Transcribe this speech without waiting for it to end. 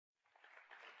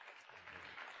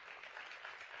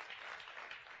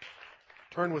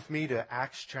Turn with me to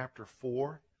Acts chapter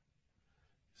 4.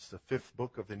 It's the fifth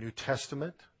book of the New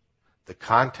Testament. The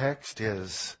context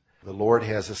is the Lord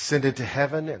has ascended to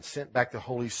heaven and sent back the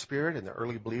Holy Spirit, and the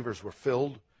early believers were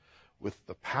filled with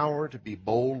the power to be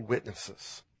bold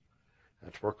witnesses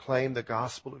and to proclaim the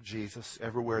gospel of Jesus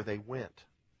everywhere they went.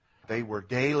 They were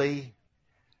daily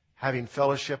having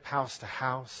fellowship house to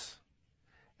house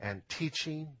and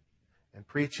teaching and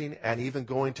preaching and even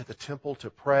going to the temple to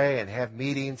pray and have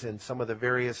meetings in some of the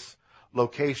various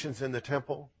locations in the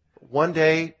temple. One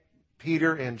day,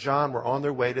 Peter and John were on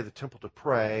their way to the temple to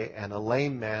pray, and a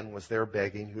lame man was there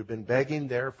begging, who'd been begging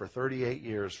there for 38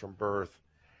 years from birth,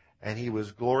 and he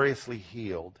was gloriously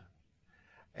healed.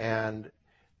 And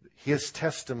his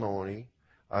testimony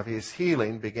of his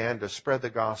healing began to spread the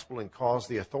gospel and cause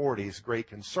the authorities great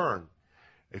concern.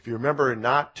 If you remember,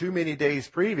 not too many days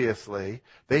previously,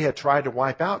 they had tried to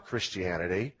wipe out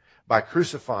Christianity by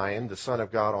crucifying the Son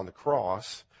of God on the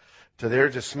cross. To their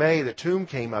dismay, the tomb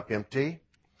came up empty.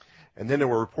 And then there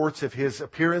were reports of his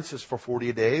appearances for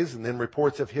 40 days, and then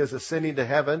reports of his ascending to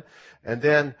heaven, and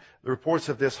then the reports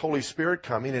of this Holy Spirit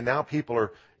coming, and now people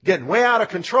are getting way out of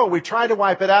control. We tried to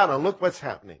wipe it out, and look what's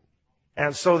happening.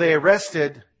 And so they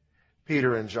arrested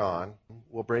Peter and John.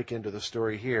 We'll break into the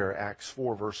story here, Acts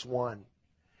 4, verse 1.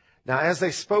 Now, as they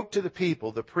spoke to the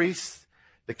people, the priests,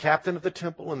 the captain of the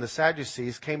temple, and the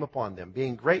Sadducees came upon them,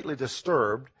 being greatly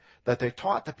disturbed that they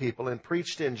taught the people and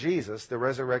preached in Jesus the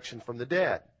resurrection from the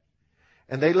dead.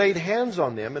 And they laid hands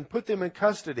on them and put them in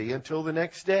custody until the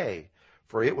next day,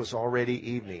 for it was already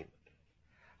evening.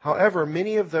 However,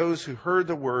 many of those who heard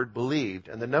the word believed,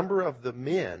 and the number of the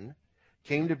men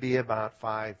came to be about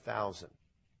 5,000.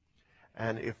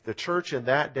 And if the church in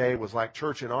that day was like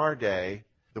church in our day,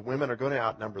 the women are going to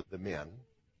outnumber the men.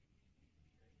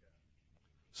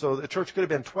 So the church could have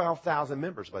been 12,000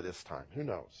 members by this time. Who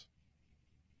knows?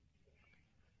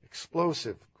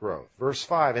 Explosive growth. Verse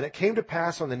 5, and it came to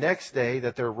pass on the next day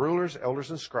that their rulers, elders,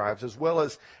 and scribes, as well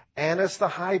as Annas the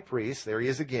high priest, there he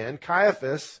is again,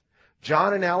 Caiaphas,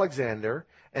 John and Alexander,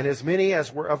 and as many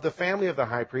as were of the family of the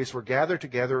high priest were gathered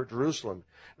together at Jerusalem.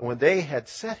 And when they had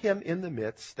set him in the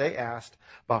midst, they asked,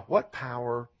 by what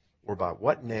power or by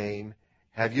what name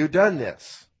have you done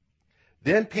this?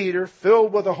 Then Peter,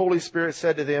 filled with the Holy Spirit,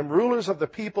 said to them, rulers of the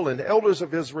people and elders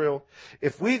of Israel,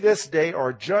 if we this day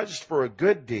are judged for a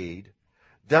good deed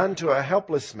done to a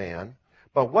helpless man,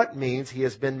 by what means he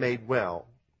has been made well,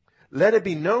 let it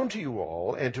be known to you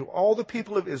all and to all the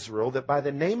people of Israel that by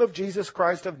the name of Jesus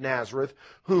Christ of Nazareth,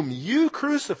 whom you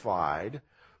crucified,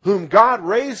 whom God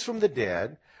raised from the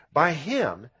dead, by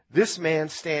him this man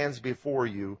stands before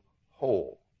you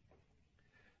whole.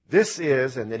 This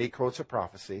is, and then he quotes a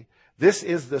prophecy, this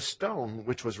is the stone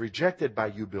which was rejected by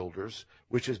you builders,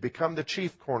 which has become the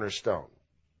chief cornerstone.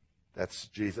 That's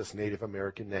Jesus' Native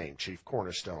American name, chief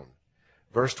cornerstone.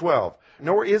 Verse 12,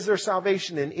 nor is there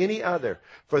salvation in any other,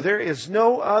 for there is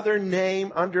no other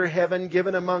name under heaven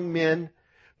given among men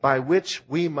by which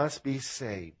we must be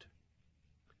saved.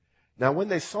 Now when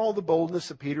they saw the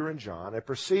boldness of Peter and John and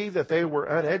perceived that they were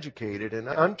uneducated and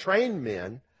untrained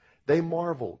men, they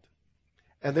marveled.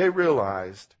 And they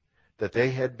realized that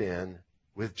they had been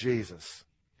with Jesus.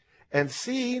 And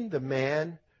seeing the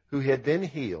man who had been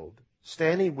healed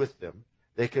standing with them,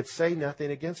 they could say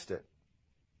nothing against it.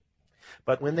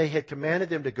 But when they had commanded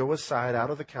them to go aside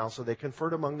out of the council, they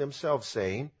conferred among themselves,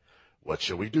 saying, what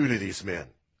shall we do to these men?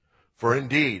 For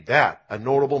indeed that a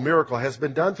notable miracle has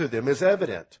been done through them is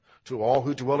evident to all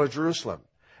who dwell in Jerusalem,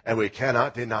 and we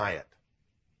cannot deny it.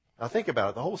 Now think about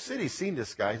it. The whole city's seen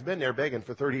this guy. He's been there begging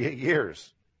for 38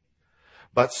 years.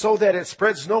 But so that it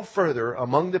spreads no further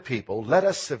among the people, let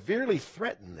us severely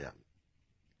threaten them,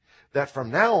 that from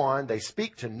now on they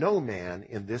speak to no man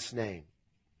in this name.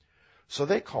 So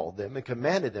they called them and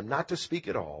commanded them not to speak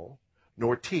at all,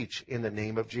 nor teach in the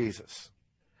name of Jesus.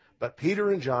 But Peter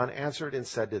and John answered and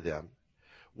said to them,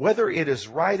 whether it is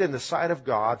right in the sight of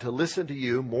God to listen to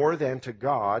you more than to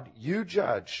God, you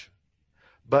judge.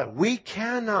 But we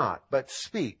cannot but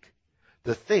speak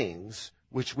the things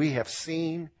which we have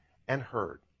seen and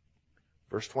heard.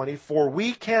 Verse 20, for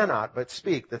we cannot but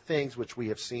speak the things which we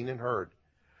have seen and heard.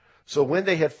 So when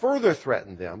they had further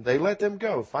threatened them, they let them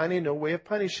go, finding no way of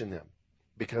punishing them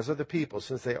because of the people,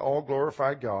 since they all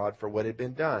glorified God for what had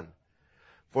been done.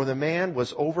 For the man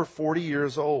was over 40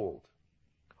 years old,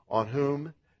 on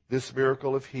whom this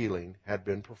miracle of healing had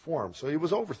been performed. So he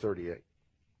was over 38.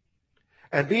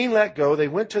 And being let go, they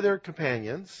went to their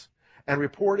companions and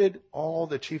reported all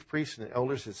the chief priests and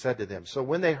elders had said to them. So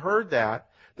when they heard that,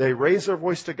 they raised their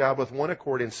voice to God with one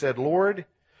accord and said, Lord,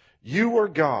 you are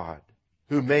God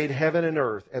who made heaven and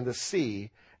earth and the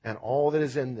sea and all that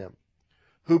is in them,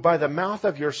 who by the mouth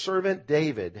of your servant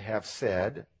David have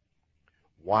said,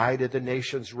 why did the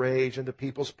nations rage and the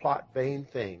peoples plot vain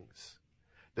things?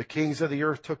 The kings of the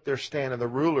earth took their stand, and the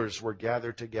rulers were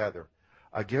gathered together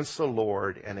against the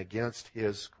Lord and against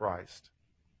his Christ.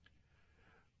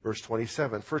 Verse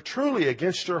 27, for truly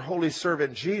against your holy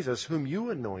servant Jesus, whom you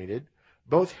anointed,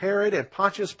 both Herod and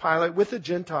Pontius Pilate with the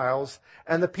Gentiles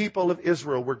and the people of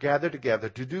Israel were gathered together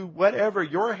to do whatever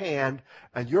your hand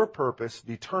and your purpose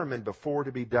determined before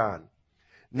to be done.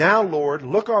 Now, Lord,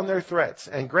 look on their threats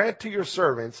and grant to your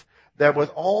servants that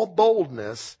with all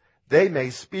boldness they may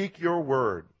speak your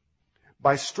word,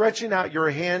 by stretching out your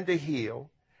hand to heal,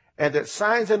 and that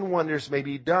signs and wonders may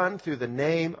be done through the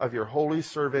name of your holy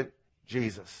servant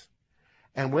Jesus.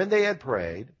 And when they had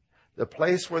prayed, the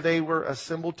place where they were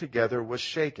assembled together was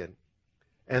shaken,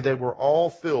 and they were all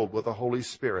filled with the Holy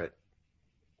Spirit,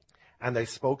 and they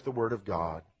spoke the word of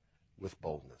God with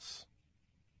boldness.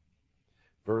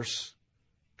 Verse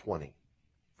 20,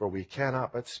 for we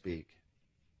cannot but speak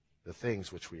the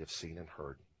things which we have seen and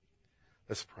heard.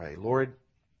 Let's pray. Lord,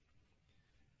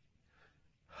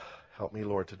 help me,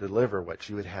 Lord, to deliver what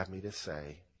you would have me to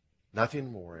say.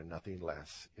 Nothing more and nothing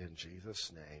less. In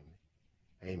Jesus' name,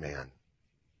 amen.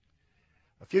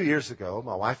 A few years ago,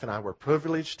 my wife and I were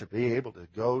privileged to be able to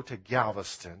go to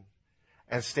Galveston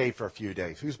and stay for a few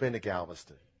days. Who's been to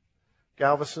Galveston?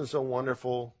 Galveston's a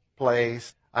wonderful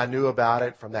place. I knew about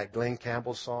it from that Glenn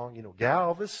Campbell song,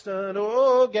 Galveston,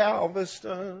 oh,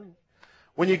 Galveston.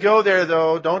 When you go there,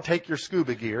 though, don't take your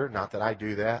scuba gear. Not that I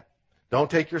do that.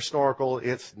 Don't take your snorkel.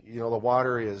 It's, the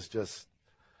water is just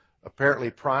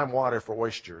apparently prime water for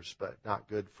oysters, but not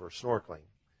good for snorkeling.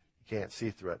 You can't see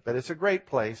through it. But it's a great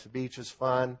place. The beach is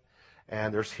fun,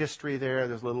 and there's history there.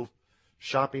 There's a little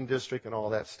shopping district and all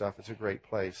that stuff. It's a great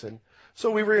place. And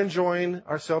so we were enjoying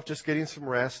ourselves, just getting some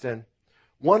rest. And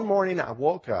one morning I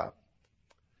woke up,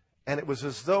 and it was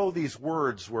as though these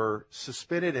words were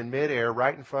suspended in midair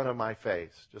right in front of my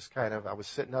face. I was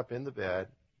sitting up in the bed,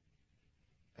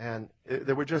 and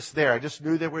they were just there. I just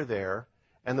knew they were there.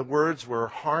 And the words were,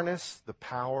 harness the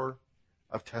power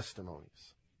of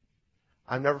testimonies.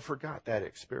 I never forgot that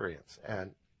experience,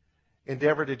 and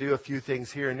endeavored to do a few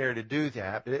things here and there to do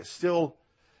that, but it's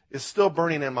still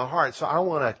burning in my heart. So I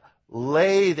want to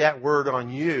lay that word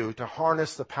on you to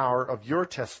harness the power of your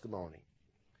testimony.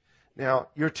 Now,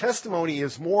 your testimony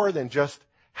is more than just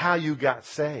how you got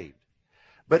saved,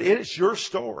 but it's your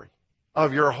story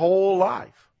of your whole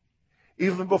life.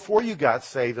 Even before you got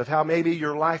saved, of how maybe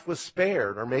your life was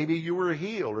spared, or maybe you were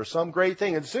healed, or some great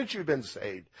thing. And since you've been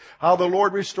saved, how the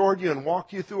Lord restored you and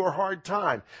walked you through a hard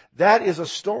time. That is a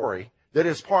story that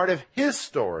is part of his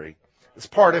story. It's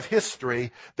part of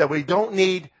history that we don't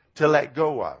need to let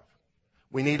go of.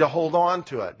 We need to hold on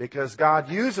to it, because God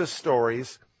uses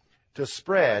stories to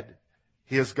spread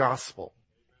his gospel.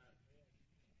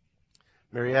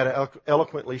 Marietta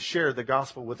eloquently shared the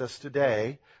gospel with us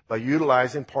today by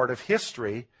utilizing part of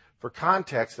history for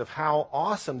context of how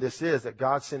awesome this is that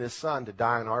God sent his son to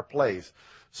die in our place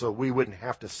so we wouldn't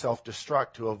have to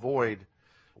self-destruct to avoid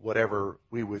whatever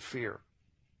we would fear.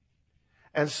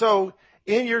 And so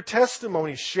in your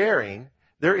testimony sharing,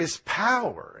 there is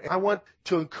power. I want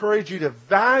to encourage you to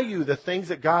value the things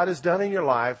that God has done in your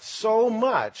life so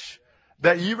much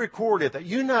that you record it, that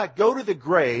you not go to the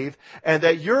grave, and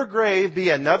that your grave be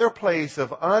another place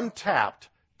of untapped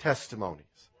testimonies.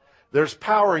 There's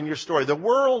power in your story. The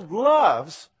world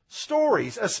loves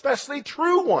stories, especially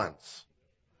true ones.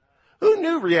 Who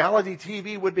knew reality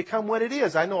TV would become what it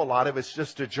is? I know a lot of it's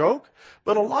just a joke,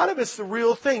 but a lot of it's the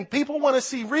real thing. People want to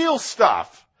see real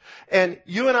stuff. And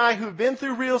you and I who've been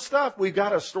through real stuff, we've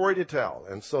got a story to tell.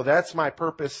 And so that's my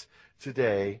purpose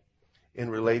today in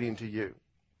relating to you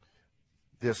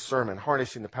this sermon,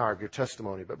 harnessing the power of your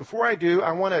testimony. But before I do,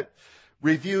 I want to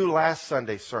review last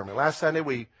Sunday's sermon. Last Sunday,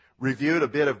 we reviewed a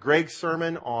bit of Greg's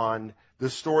sermon on the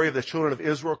story of the children of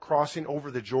Israel crossing over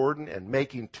the Jordan and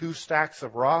making 2 stacks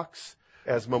of rocks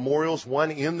as memorials, one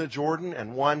in the Jordan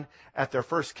and one at their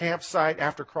first campsite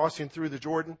after crossing through the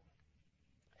Jordan,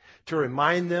 to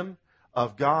remind them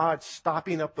of God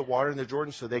stopping up the water in the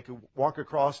Jordan so they could walk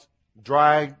across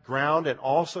dry ground, and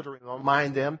also to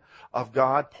remind them of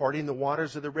God parting the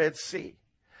waters of the Red Sea.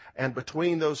 And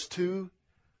between those two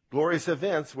glorious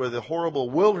events were the horrible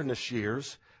wilderness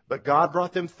years, but God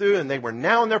brought them through, and they were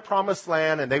now in their promised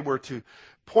land, and they were to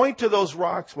point to those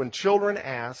rocks when children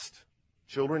asked,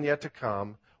 children yet to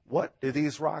come, what do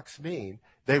these rocks mean?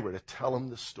 They were to tell them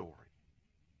the story.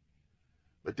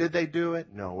 But did they do it?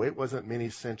 No, it wasn't many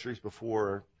centuries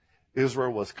before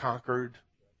Israel was conquered,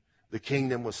 the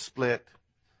kingdom was split,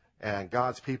 and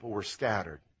God's people were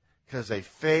scattered. Because they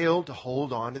failed to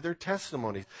hold on to their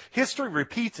testimonies. History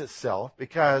repeats itself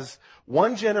because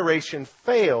one generation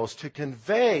fails to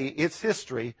convey its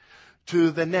history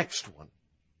to the next one.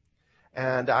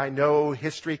 And I know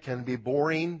history can be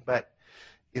boring, but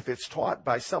if it's taught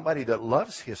by somebody that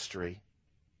loves history,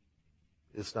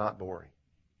 it's not boring.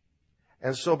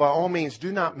 And so by all means,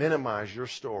 do not minimize your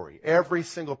story. Every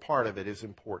single part of it is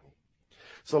important.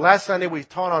 So last Sunday we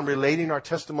taught on relating our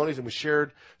testimonies, and we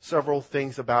shared several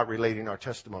things about relating our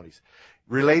testimonies.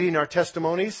 Relating our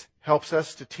testimonies helps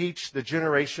us to teach the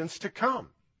generations to come.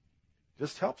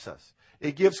 Just helps us.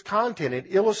 It gives content. It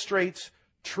illustrates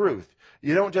truth.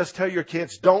 You don't just tell your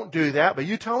kids, don't do that, but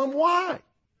you tell them why.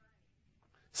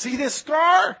 See this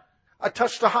scar? I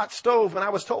touched a hot stove and I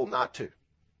was told not to.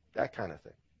 That kind of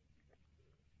thing.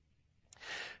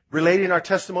 Relating our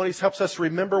testimonies helps us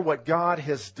remember what God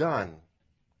has done.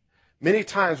 Many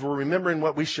times we're remembering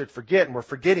what we should forget, and we're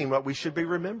forgetting what we should be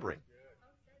remembering.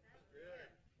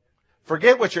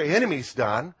 Forget what your enemy's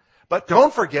done, but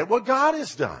don't forget what God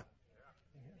has done.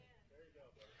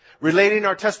 Relating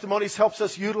our testimonies helps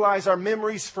us utilize our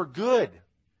memories for good.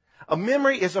 A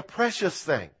memory is a precious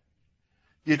thing.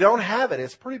 You don't have it,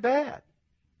 it's pretty bad.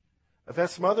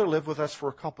 Yvette's mother lived with us for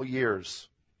a couple years,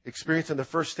 experiencing the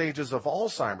first stages of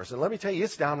Alzheimer's. And let me tell you,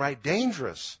 it's downright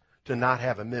dangerous to not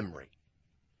have a memory.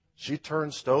 She'd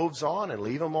turn stoves on and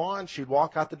leave them on. She'd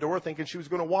walk out the door thinking she was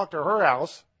going to walk to her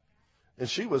house. And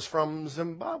she was from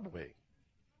Zimbabwe.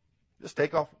 Just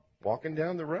take off walking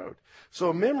down the road.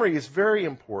 So memory is very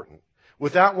important.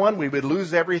 Without one, we would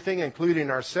lose everything, including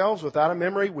ourselves. Without a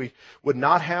memory, we would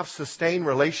not have sustained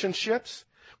relationships.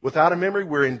 Without a memory,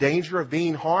 we're in danger of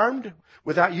being harmed.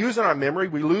 Without using our memory,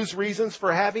 we lose reasons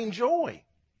for having joy.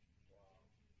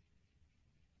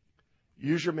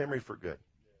 Use your memory for good.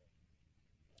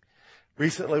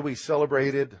 Recently, we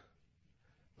celebrated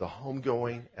the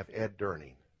homegoing of Ed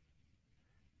Durning,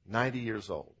 90 years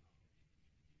old.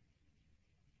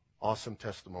 Awesome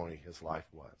testimony his life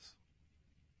was.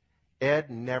 Ed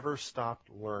never stopped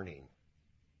learning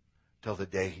till the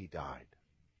day he died.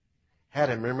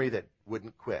 Had a memory that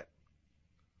wouldn't quit.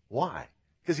 Why?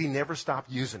 Because he never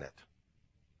stopped using it.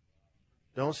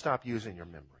 Don't stop using your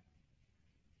memory.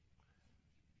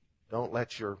 Don't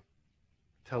let your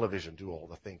television do all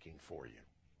the thinking for you.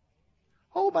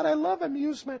 Oh, but I love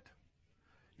amusement.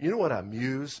 You know what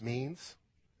amuse means?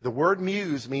 The word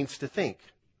muse means to think.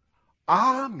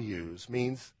 Amuse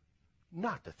means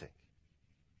not to think.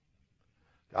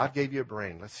 God gave you a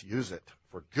brain. Let's use it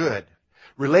for good.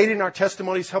 Relating our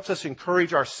testimonies helps us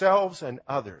encourage ourselves and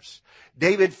others.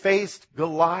 David faced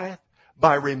Goliath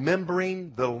by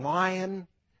remembering the lion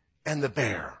and the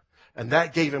bear. And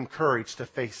that gave him courage to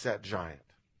face that giant.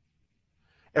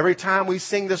 Every time we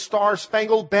sing the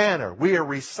Star-Spangled Banner, we are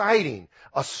reciting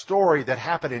a story that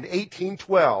happened in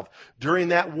 1812 during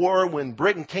that war when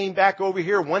Britain came back over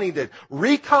here wanting to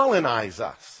recolonize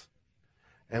us.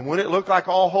 And when it looked like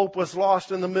all hope was lost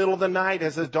in the middle of the night,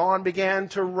 as the dawn began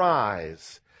to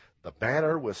rise, the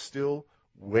banner was still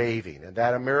waving. And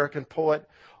that American poet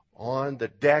on the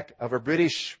deck of a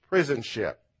British prison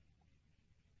ship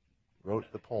wrote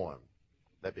the poem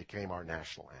that became our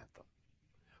national anthem.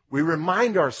 We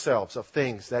remind ourselves of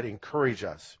things that encourage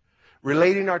us.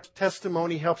 Relating our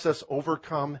testimony helps us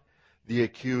overcome the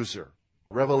accuser.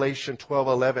 Revelation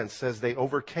 12:11 says they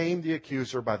overcame the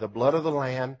accuser by the blood of the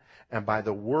Lamb and by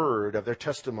the word of their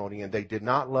testimony, and they did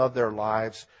not love their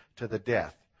lives to the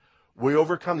death. We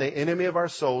overcome the enemy of our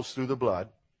souls through the blood.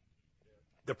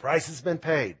 The price has been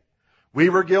paid. We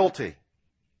were guilty.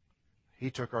 He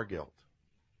took our guilt.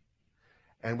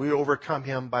 And we overcome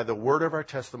him by the word of our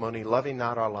testimony, loving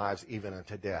not our lives even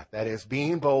unto death. That is,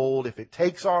 being bold. If it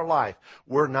takes our life,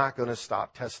 we're not going to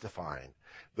stop testifying.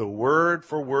 The word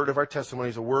for word of our testimony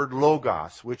is a word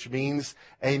logos, which means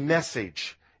a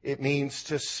message. It means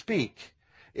to speak.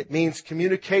 It means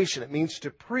communication. It means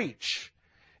to preach.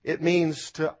 It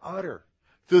means to utter.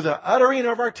 Through the uttering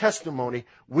of our testimony,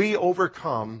 we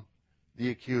overcome the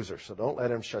accuser. So don't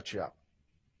let him shut you up.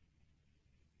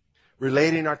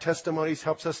 Relating our testimonies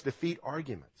helps us defeat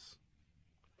arguments.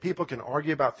 People can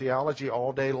argue about theology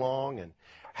all day long and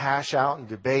hash out and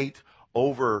debate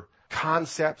over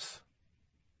concepts.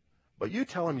 But you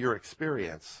tell them your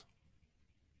experience.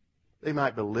 They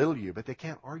might belittle you, but they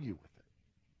can't argue with it.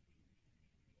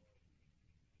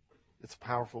 It's a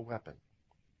powerful weapon.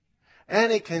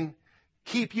 And it can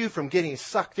keep you from getting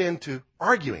sucked into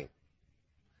arguing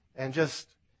and just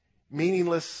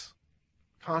meaningless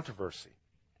controversy.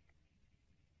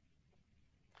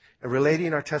 And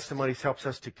relating our testimonies helps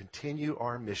us to continue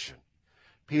our mission.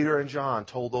 Peter and John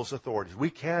told those authorities, we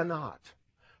cannot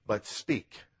but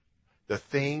speak the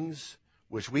things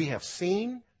which we have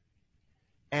seen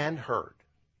and heard.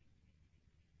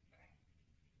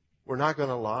 We're not going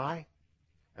to lie,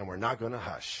 and we're not going to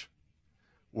hush.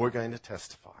 We're going to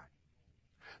testify.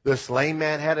 This lame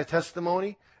man had a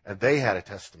testimony, and they had a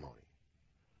testimony.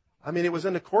 I mean, it was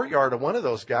in the courtyard of one of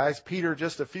those guys. Peter,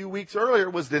 just a few weeks earlier,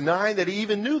 was denying that he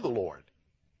even knew the Lord.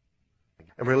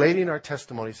 And relating our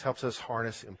testimonies helps us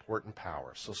harness important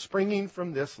power. So springing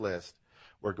from this list,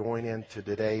 we're going into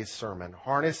today's sermon,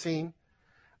 harnessing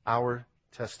our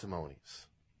testimonies.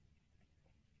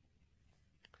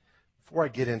 Before I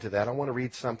get into that, I want to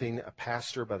read something a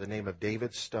pastor by the name of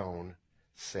David Stone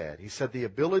said. He said, "The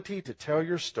ability to tell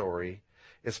your story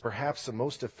is perhaps the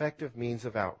most effective means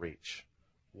of outreach.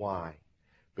 Why?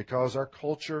 Because our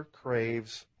culture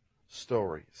craves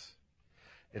stories.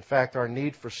 In fact, our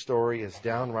need for story is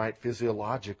downright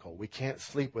physiological. We can't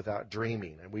sleep without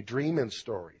dreaming, and we dream in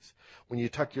stories. When you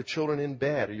tuck your children in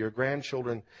bed or your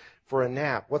grandchildren for a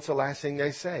nap, what's the last thing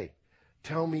they say?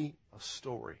 Tell me a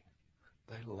story."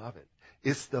 They love it.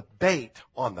 It's the bait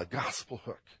on the gospel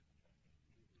hook.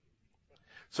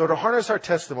 So to harness our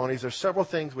testimonies, there's several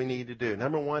things we need to do.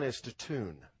 Number one is to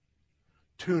tune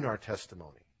our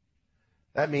testimony.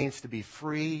 That means to be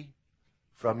free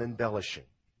from embellishing.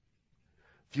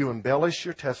 If you embellish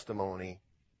your testimony,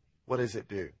 what does it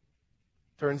do?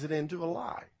 Turns it into a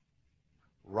lie.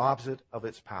 Robs it of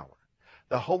its power.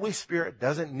 The Holy Spirit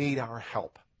doesn't need our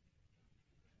help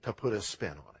to put a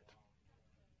spin on it.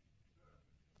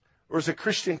 There was a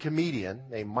Christian comedian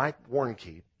named Mike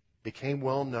Warnke, became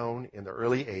well known in the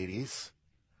early 80s.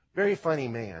 Very funny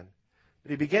man.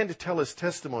 But he began to tell his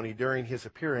testimony during his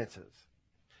appearances.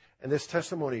 And this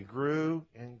testimony grew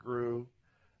and grew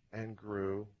and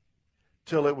grew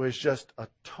till it was just a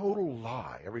total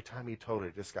lie. Every time he told it,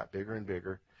 it just got bigger and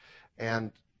bigger.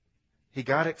 And he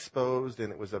got exposed,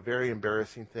 and it was a very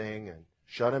embarrassing thing, and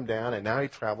shut him down. And now he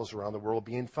travels around the world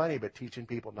being funny, but teaching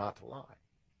people not to lie.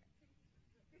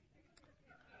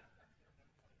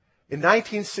 In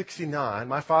 1969,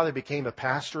 my father became a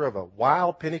pastor of a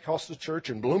wild Pentecostal church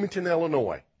in Bloomington,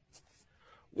 Illinois.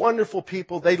 Wonderful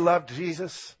people. They loved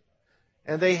Jesus.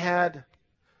 And they had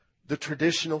the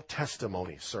traditional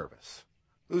testimony service.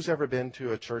 Who's ever been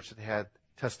to a church that had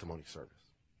testimony service?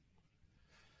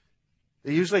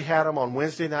 They usually had them on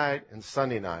Wednesday night and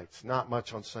Sunday nights, not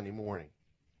much on Sunday morning.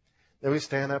 They would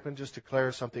stand up and just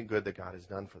declare something good that God has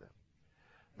done for them.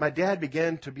 My dad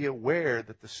began to be aware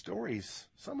that the stories,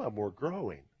 some of them were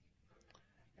growing.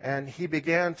 And he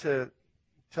began to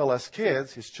tell us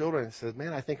kids, his children, and said,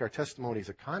 "Man, I think our testimony is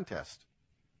a contest.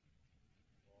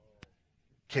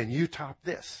 Can you top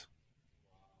this?"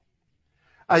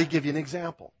 I'll give you an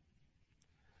example.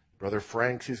 Brother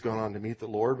Franks, he's gone on to meet the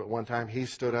Lord, but one time he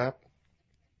stood up.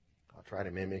 I'll try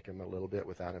to mimic him a little bit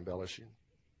without embellishing.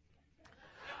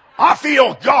 "I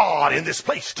feel God in this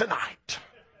place tonight."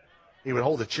 He would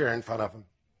hold a chair in front of him.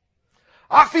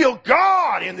 "I feel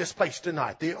God in this place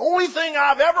tonight. The only thing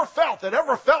I've ever felt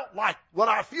like what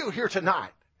I feel here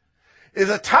tonight is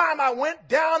a time I went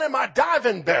down in my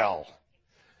diving bell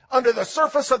under the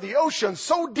surface of the ocean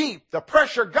so deep, the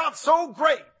pressure got so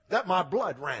great that my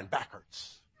blood ran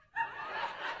backwards."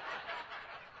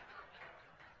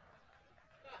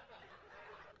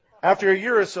 After a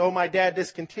year or so, my dad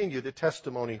discontinued the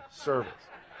testimony service.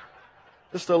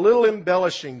 Just a little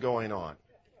embellishing going on.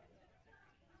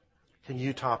 Can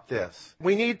you top this?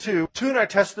 We need to tune our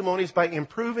testimonies by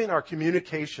improving our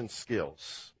communication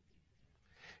skills.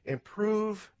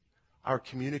 Improve our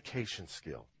communication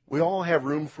skill. We all have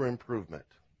room for improvement.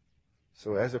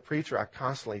 So as a preacher, I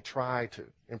constantly try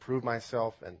to improve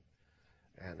myself and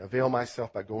avail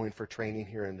myself by going for training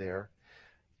here and there.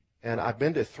 And I've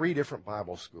been to 3 different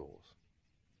Bible schools.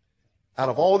 Out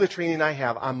of all the training I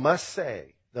have, I must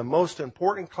say, the most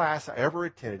important class I ever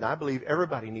attended, and I believe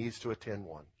everybody needs to attend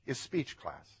one, is speech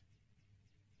class.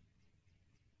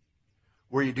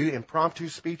 Where you do impromptu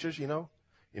speeches,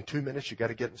 in 2 minutes you got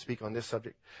to get and speak on this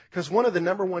subject. Because one of the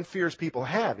number one fears people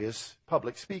have is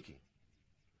public speaking.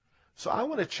 So I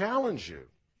want to challenge you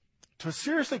to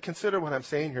seriously consider what I'm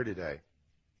saying here today.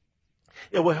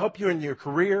 It will help you in your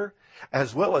career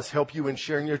as well as help you in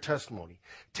sharing your testimony.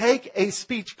 Take a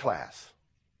speech class.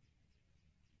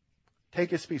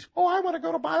 Take a speech. "Oh, I want to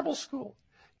go to Bible school."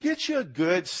 Get you a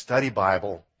good study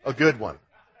Bible, a good one,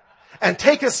 and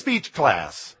take a speech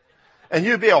class, and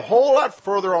you'll be a whole lot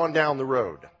further on down the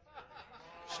road.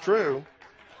 It's true.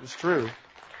 It's true.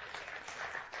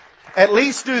 At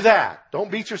least do that. Don't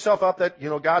beat yourself up that,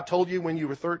 God told you when you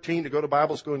were 13 to go to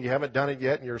Bible school and you haven't done it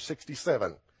yet and you're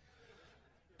 67.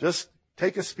 Just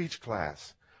take a speech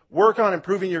class. Work on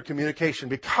improving your communication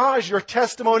because your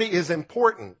testimony is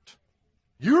important.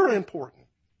 You're important.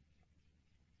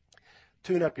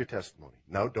 Tune up your testimony.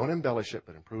 No, don't embellish it,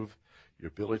 but improve your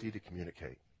ability to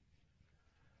communicate.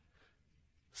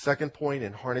 Second point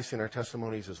in harnessing our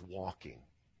testimonies is walking.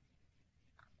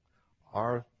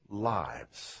 Our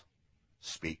lives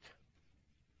speak.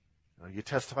 You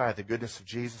testify of the goodness of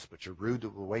Jesus, but you're rude to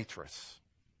the waitress.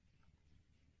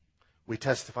 We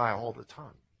testify all the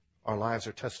time. Our lives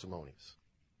are testimonies.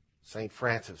 St.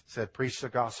 Francis said, preach the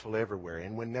gospel everywhere,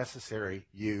 and when necessary,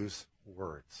 use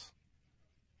words.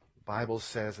 The Bible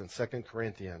says in 2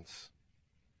 Corinthians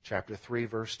chapter 3,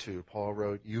 verse 2, Paul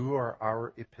wrote, you are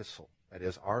our epistle, that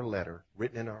is our letter,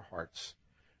 written in our hearts,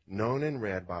 known and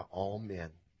read by all men.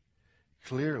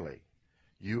 Clearly,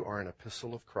 you are an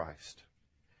epistle of Christ,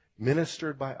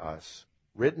 ministered by us,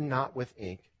 written not with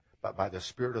ink, but by the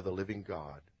Spirit of the living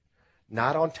God,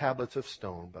 not on tablets of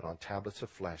stone, but on tablets of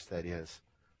flesh, that is,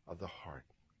 of the heart.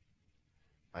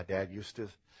 My dad used to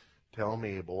tell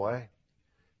me, boy,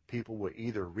 people will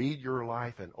either read your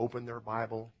life and open their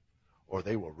Bible, or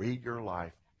they will read your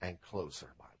life and close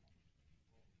their Bible.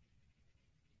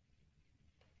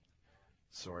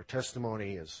 So our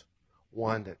testimony is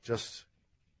one that just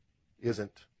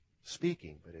isn't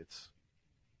speaking, but it's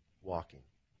walking.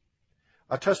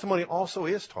 Our testimony also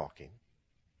is talking.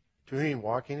 Tuning,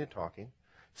 walking, and talking.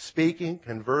 Speaking,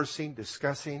 conversing,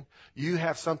 discussing. You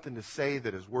have something to say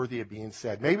that is worthy of being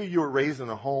said. Maybe you were raised in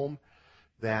a home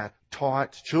that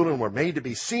taught children were made to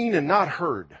be seen and not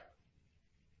heard.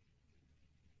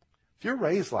 If you're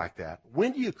raised like that,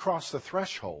 when do you cross the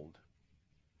threshold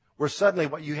where suddenly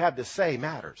what you have to say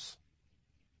matters?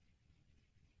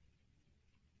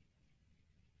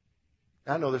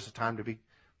 I know there's a time to be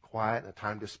quiet and a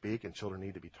time to speak, and children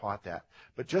need to be taught that.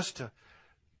 But just to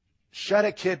shut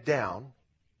a kid down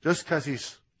just because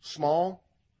he's small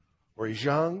or he's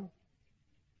young,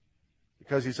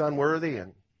 because he's unworthy,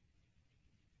 and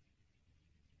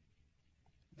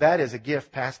that is a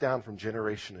gift passed down from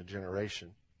generation to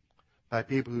generation by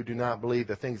people who do not believe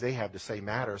the things they have to say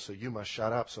matter, so you must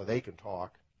shut up so they can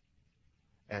talk,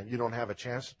 and you don't have a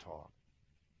chance to talk.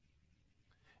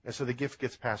 And so the gift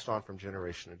gets passed on from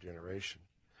generation to generation.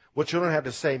 What children have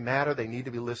to say matter. They need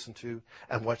to be listened to.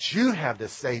 And what you have to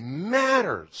say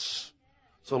matters.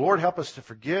 So Lord, help us to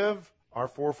forgive our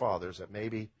forefathers that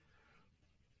maybe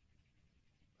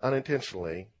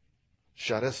unintentionally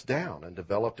shut us down and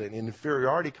developed an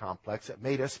inferiority complex that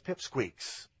made us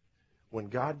pipsqueaks when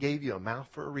God gave you a mouth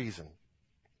for a reason.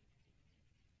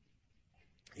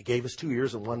 He gave us 2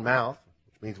 ears and 1 mouth,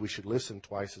 which means we should listen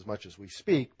twice as much as we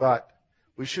speak, but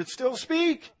we should still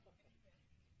speak.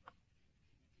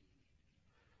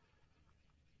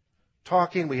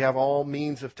 Talking, we have all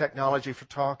means of technology for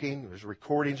talking. There's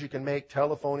recordings you can make,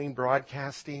 telephoning,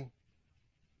 broadcasting.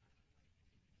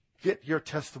 Get your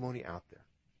testimony out there.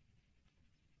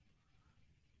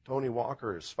 Tony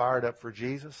Walker is fired up for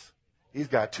Jesus. He's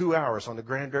got 2 hours on the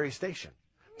Granbury station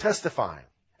testifying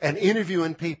and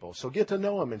interviewing people. So get to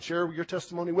know him and share your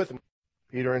testimony with him.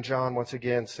 Peter and John once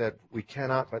again said, we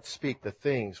cannot but speak the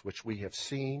things which we have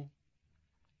seen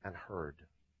and heard.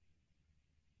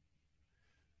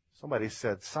 Somebody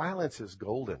said, silence is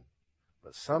golden,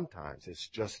 but sometimes it's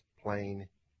just plain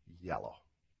yellow.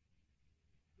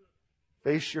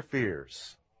 Face your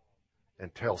fears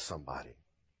and tell somebody.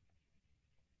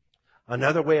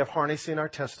 Another way of harnessing our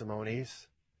testimonies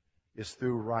is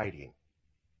through writing,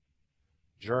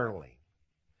 journaling.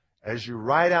 As you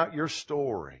write out your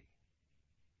story,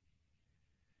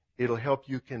 it'll help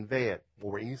you convey it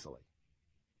more easily.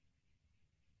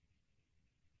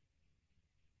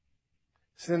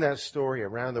 Send that story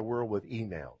around the world with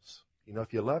emails.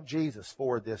 If you love Jesus,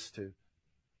 forward this to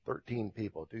 13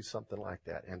 people. Do something like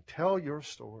that. And tell your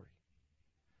story.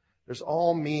 There's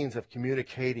all means of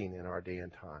communicating in our day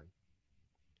and time.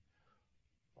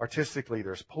 Artistically,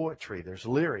 there's poetry, there's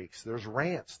lyrics, there's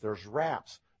rants, there's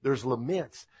raps, there's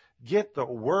laments. Get the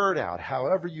word out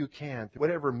however you can,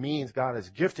 whatever means God has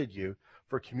gifted you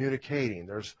for communicating.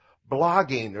 There's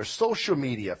blogging, there's social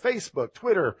media, Facebook,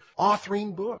 Twitter,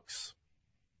 authoring books.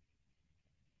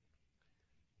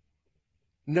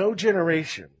 No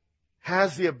generation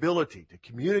has the ability to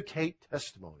communicate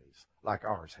testimonies like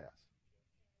ours has.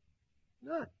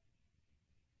 None.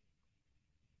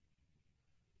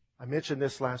 I mentioned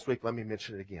this last week. Let me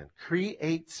mention it again.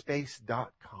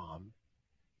 CreateSpace.com.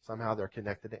 Somehow they're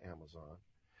connected to Amazon.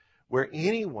 Where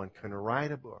anyone can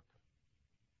write a book.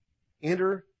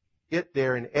 Enter it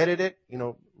there and edit it.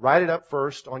 Write it up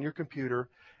first on your computer.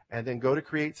 And then go to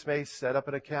CreateSpace, set up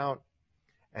an account,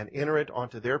 and enter it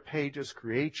onto their pages.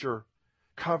 Create your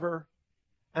cover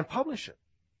and publish it.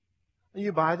 And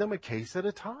you buy them a case at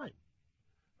a time.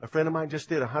 A friend of mine just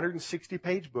did a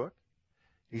 160-page book.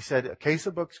 He said a case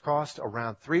of books cost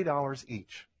around $3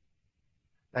 each.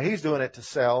 Now, he's doing it to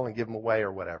sell and give them away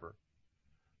or whatever.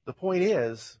 The point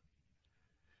is,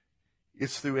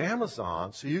 it's through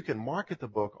Amazon, so you can market the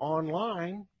book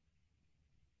online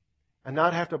and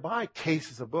not have to buy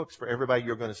cases of books for everybody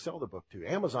you're going to sell the book to.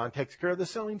 Amazon takes care of the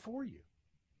selling for you.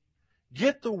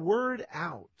 Get the word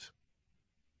out.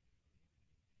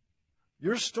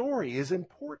 Your story is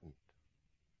important.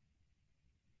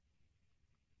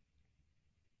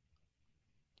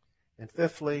 And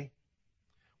fifthly,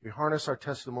 we harness our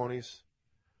testimonies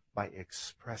by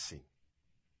expressing,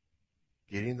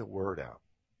 getting the word out.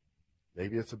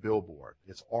 Maybe it's a billboard,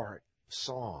 it's art,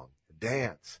 song,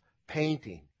 dance,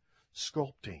 painting,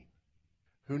 sculpting.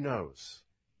 Who knows?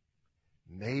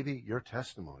 Maybe your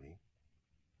testimony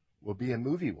will be a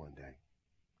movie one day.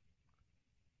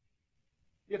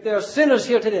 If there are sinners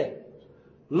here today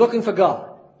looking for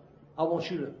God, I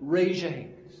want you to raise your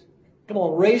hands. Come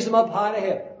on, raise them up high to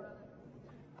heaven.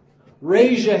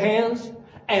 Raise your hands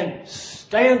and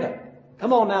stand up.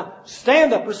 Come on now,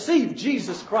 stand up. Receive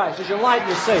Jesus Christ as your light and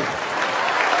your Savior.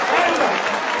 Stand up.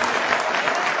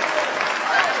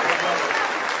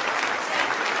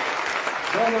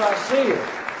 Brother, I see you.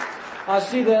 I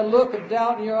see that look of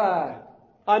doubt in your eye.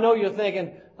 I know you're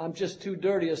thinking, I'm just too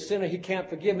dirty a sinner. He can't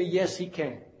forgive me. Yes, He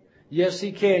can. Yes,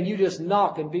 He can. You just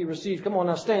knock and be received. Come on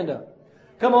now, stand up.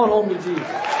 Come on home to Jesus.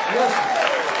 Yes,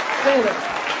 stand up.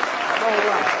 All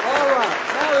right.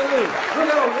 Hallelujah. We're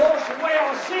going to wash away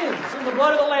our sins in the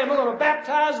blood of the Lamb. We're going to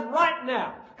baptize right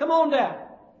now. Come on down.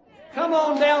 Come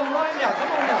on down right now.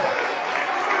 Come on down.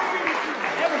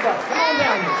 Everybody, come on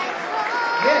down here.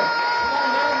 Yes.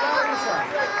 Come on down this side.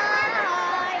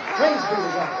 Praise be to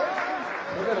God.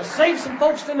 We're going to save some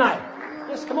folks tonight.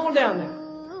 Yes, come on down there.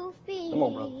 Come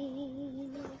on, brother.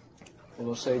 We're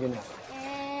going to save you now.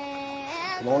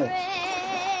 Come on in.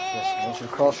 Yes, I want you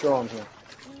to cross your arms here.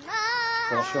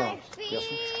 Cross your arms. Yes,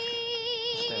 sir.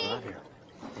 Stand right here.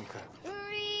 Okay.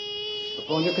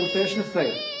 Upon your confession of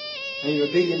faith and your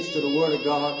obedience to the Word of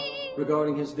God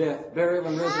regarding His death, burial,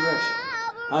 and resurrection,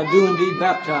 I do indeed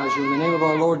baptize you in the name of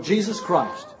our Lord Jesus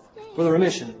Christ for the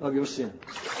remission of your sins.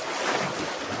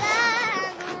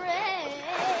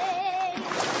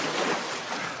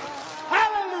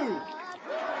 Hallelujah!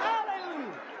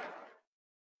 Hallelujah!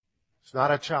 It's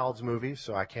not a child's movie,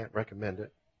 so I can't recommend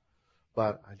it.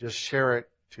 But I just share it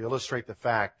to illustrate the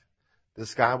fact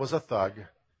this guy was a thug,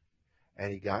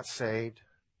 and he got saved,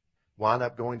 wound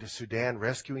up going to Sudan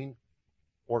rescuing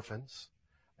orphans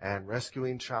and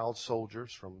rescuing child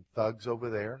soldiers from thugs over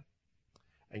there,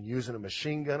 and using a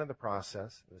machine gun in the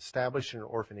process, and establishing an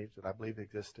orphanage that I believe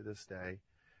exists to this day,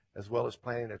 as well as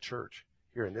planting a church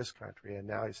here in this country. And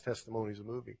now his testimony is a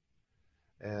movie.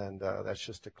 And that's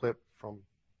just a clip from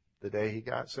the day he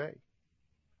got saved.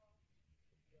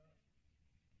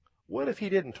 What if he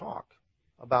didn't talk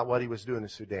about what he was doing in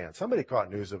Sudan? Somebody caught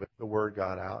news of it. The word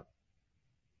got out.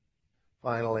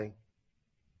 Finally,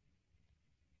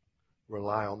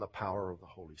 rely on the power of the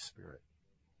Holy Spirit.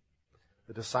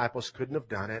 The disciples couldn't have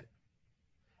done it,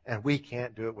 and we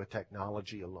can't do it with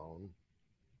technology alone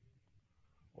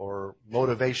or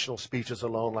motivational speeches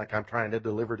alone like I'm trying to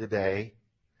deliver today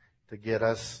to get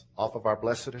us off of our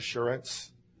blessed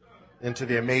assurance into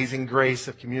the amazing grace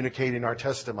of communicating our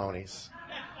testimonies.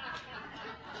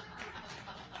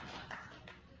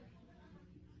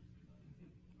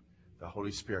 The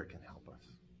Holy Spirit can help us.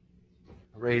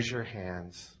 Raise your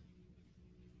hands.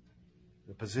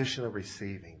 The position of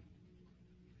receiving.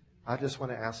 I just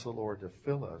want to ask the Lord to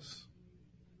fill us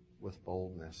with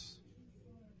boldness.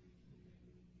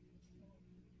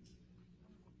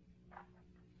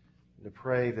 And to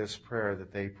pray this prayer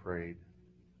that they prayed.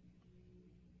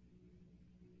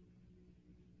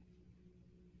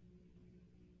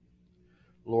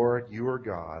 Lord, you are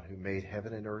God who made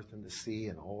heaven and earth and the sea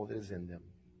and all that is in them,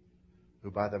 who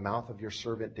by the mouth of your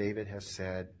servant David has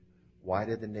said, why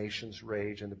did the nations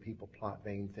rage and the people plot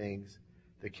vain things?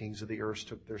 The kings of the earth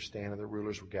took their stand, and the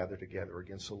rulers were gathered together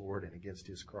against the Lord and against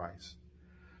His Christ.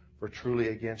 For truly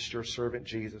against your servant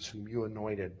Jesus, whom you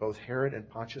anointed, both Herod and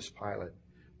Pontius Pilate,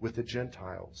 with the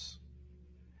Gentiles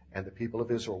and the people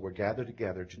of Israel were gathered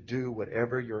together to do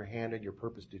whatever your hand and your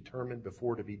purpose determined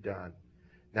before to be done.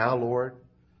 Now, Lord,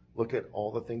 look at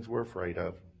all the things we're afraid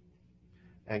of,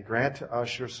 and grant to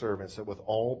us, your servants, that with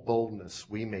all boldness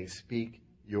we may speak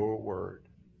your word,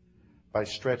 by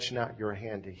stretching out your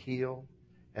hand to heal,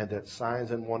 and that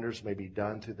signs and wonders may be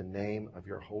done through the name of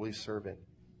your holy servant,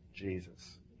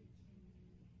 Jesus.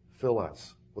 Fill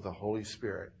us with the Holy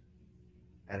Spirit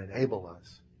and enable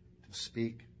us to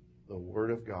speak the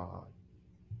word of God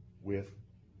with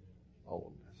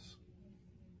Boldness.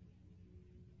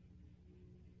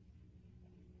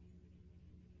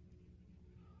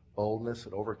 Boldness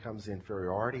that overcomes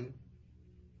inferiority.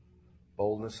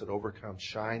 Boldness that overcomes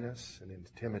shyness and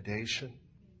intimidation.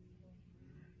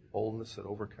 Boldness that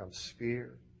overcomes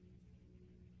fear.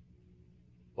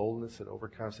 Boldness that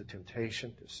overcomes the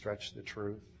temptation to stretch the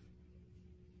truth.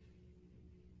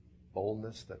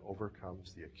 Boldness that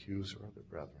overcomes the accuser of the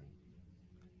brethren.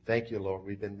 Thank you, Lord,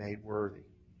 we've been made worthy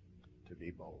to be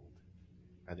bold.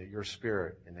 And that your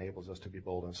Spirit enables us to be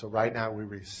bold. And so right now we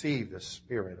receive the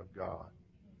Spirit of God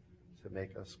to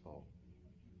make us bold.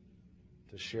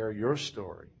 To share your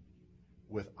story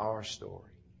with our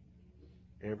story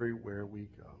everywhere we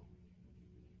go.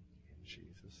 In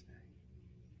Jesus'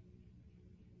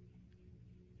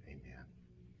 name. Amen.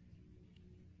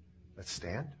 Let's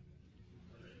stand.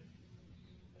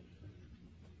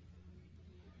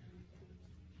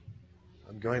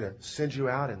 I'm going to send you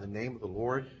out in the name of the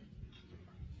Lord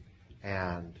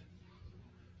and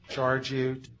charge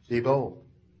you to be bold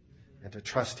and to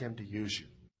trust Him to use you.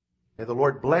 May the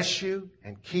Lord bless you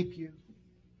and keep you.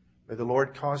 May the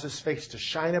Lord cause His face to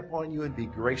shine upon you and be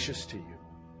gracious to you.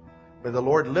 May the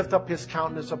Lord lift up His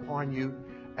countenance upon you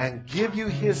and give you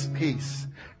His peace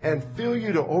and fill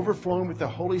you to overflowing with the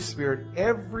Holy Spirit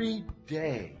every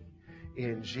day.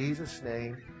 In Jesus'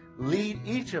 name, lead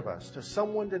each of us to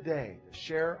someone today to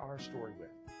share our story with.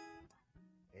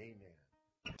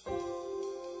 Amen.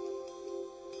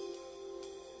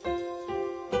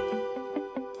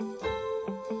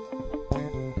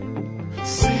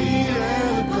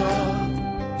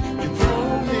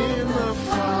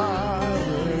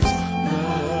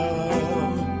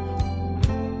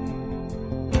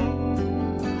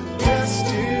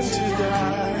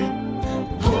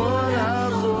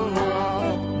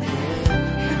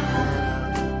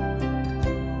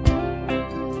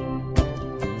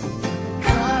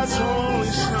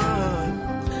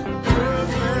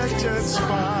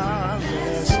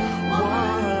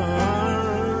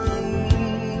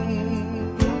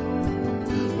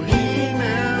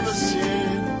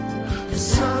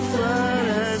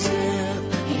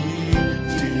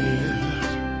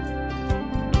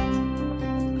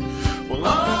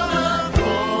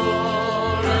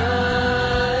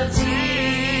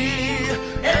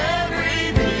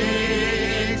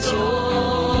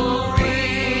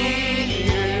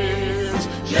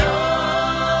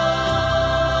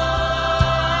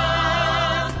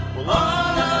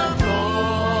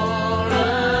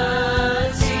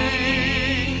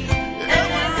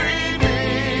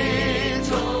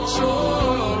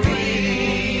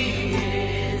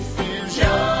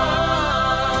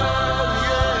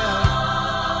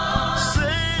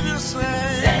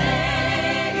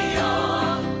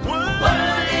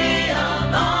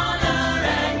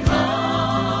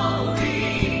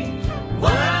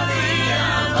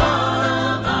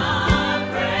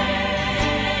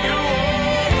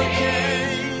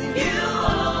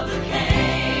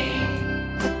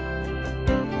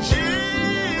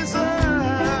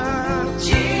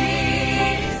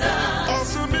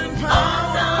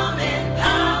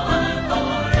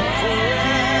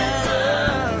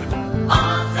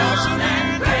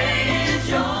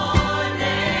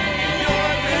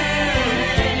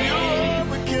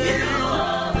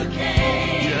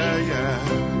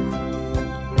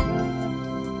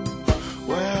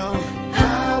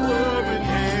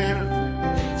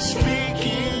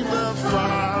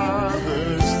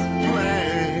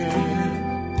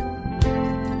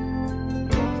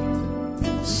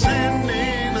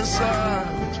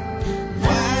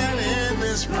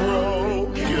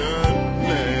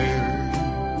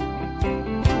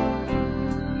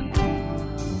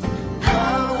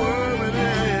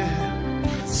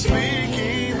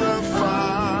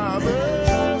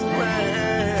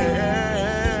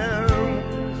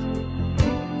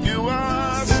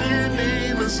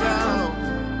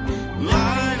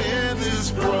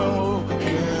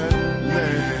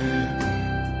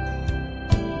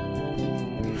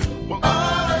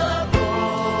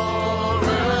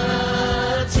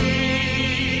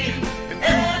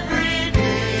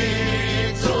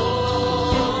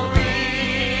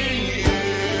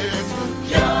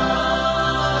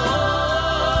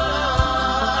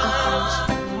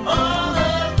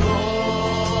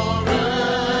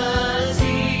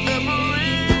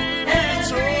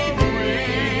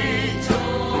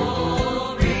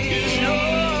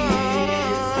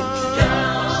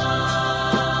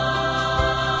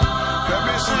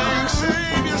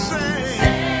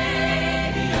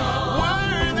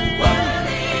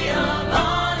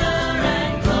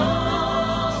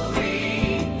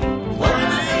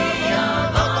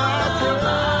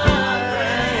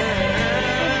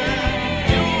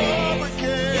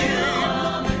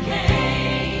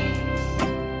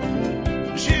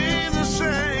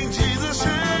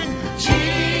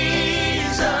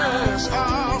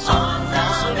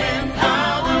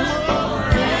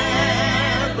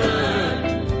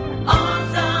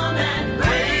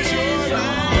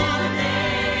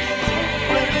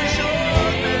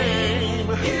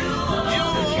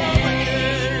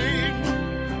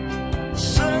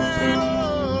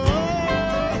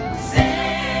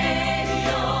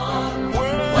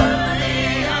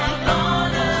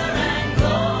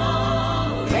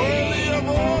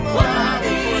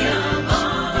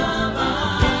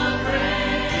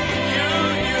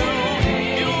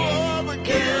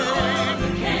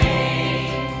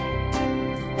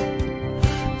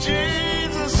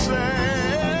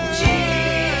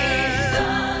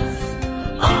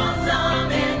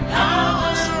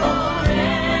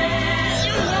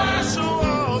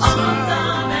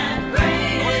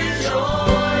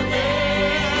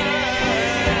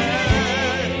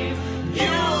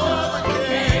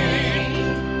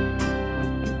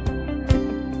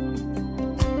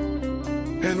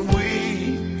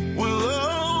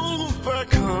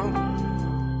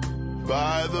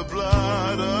 by the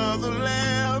blood of the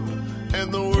Lamb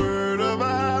and the word of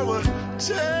our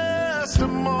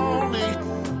testimony.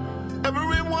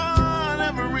 Everyone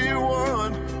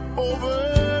over